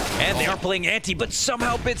it, and they are playing anti, but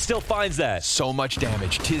somehow Bit still finds that. So much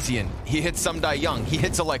damage. Tizian, he hits Sumdai Young, he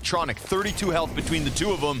hits Electronic, 32 health between the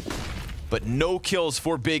two of them, but no kills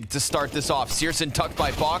for Big to start this off. Searson tucked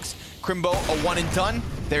by Box, Crimbo a one and done.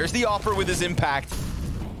 There's the offer with his impact.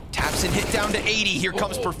 Taps and hit down to 80. Here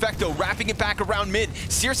comes Perfecto, wrapping it back around mid.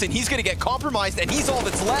 Searson, he's going to get compromised, and he's all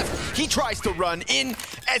that's left. He tries to run in.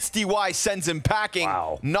 SDY sends him packing.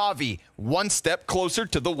 Wow. Navi, one step closer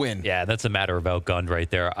to the win. Yeah, that's a matter of outgunned right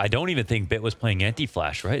there. I don't even think Bit was playing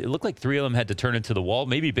anti-flash, right? It looked like 3 of them had to turn into the wall.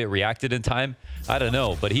 Maybe Bit reacted in time. I don't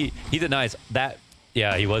know, but he denies that.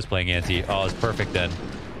 Yeah, he was playing anti. Oh, it's perfect then.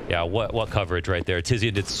 Yeah, what coverage right there.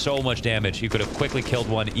 Tizian did so much damage. He could have quickly killed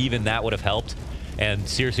one. Even that would have helped. And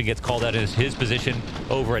Searson gets called out in his position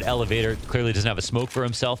over at Elevator. Clearly doesn't have a smoke for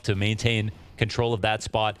himself to maintain control of that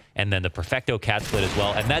spot. And then the Perfecto cat split as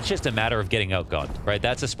well. And that's just a matter of getting outgunned, right?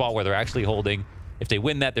 That's a spot where they're actually holding. If they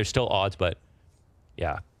win that, there's still odds. But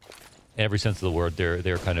yeah, in every sense of the word,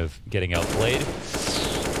 they're kind of getting outplayed.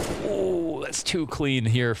 Oh, that's too clean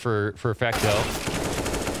here for Perfecto.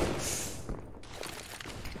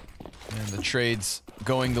 And the trades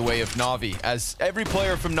going the way of Navi, as every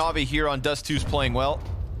player from Navi here on Dust 2 is playing well.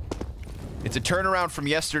 It's a turnaround from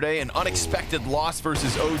yesterday, an unexpected loss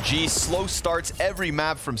versus OG. Slow starts every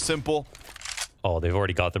map from Simple. Oh, they've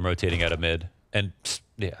already got them rotating out of mid. And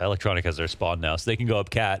yeah, Electronic has their spawn now, so they can go up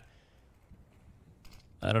cat.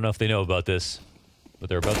 I don't know if they know about this, but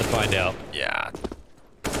they're about to find out. Yeah.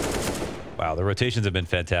 Wow, the rotations have been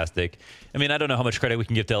fantastic. I mean, I don't know how much credit we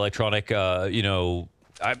can give to Electronic. You know,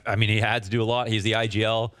 I mean, he had to do a lot. He's the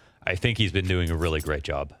IGL. I think he's been doing a really great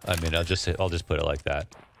job. I mean, I'll just put it like that.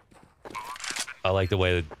 I like the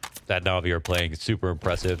way that Navi are playing. It's super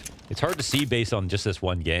impressive. It's hard to see based on just this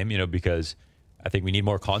one game, you know, because I think we need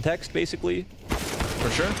more context, basically. For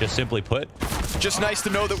sure. Just simply put. Just nice to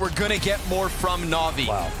know that we're going to get more from Navi.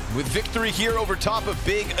 Wow. With victory here over top of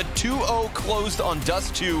Big, a 2-0 closed on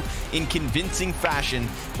Dust 2 in convincing fashion.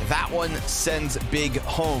 That one sends Big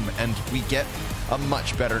home, and we get a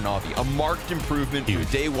much better Navi. A marked improvement from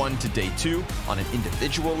day 1 to day 2 on an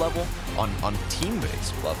individual level, on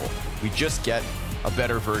team-based level. We just get a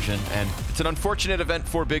better version, and it's an unfortunate event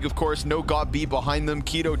for Big, of course. No God B behind them.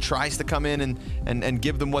 Keto tries to come in and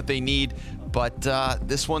give them what they need, but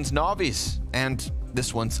this one's Navi's, and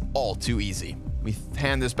this one's all too easy. We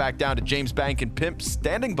hand this back down to James Bank and Pimp,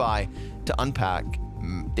 standing by to unpack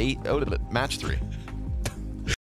match 3.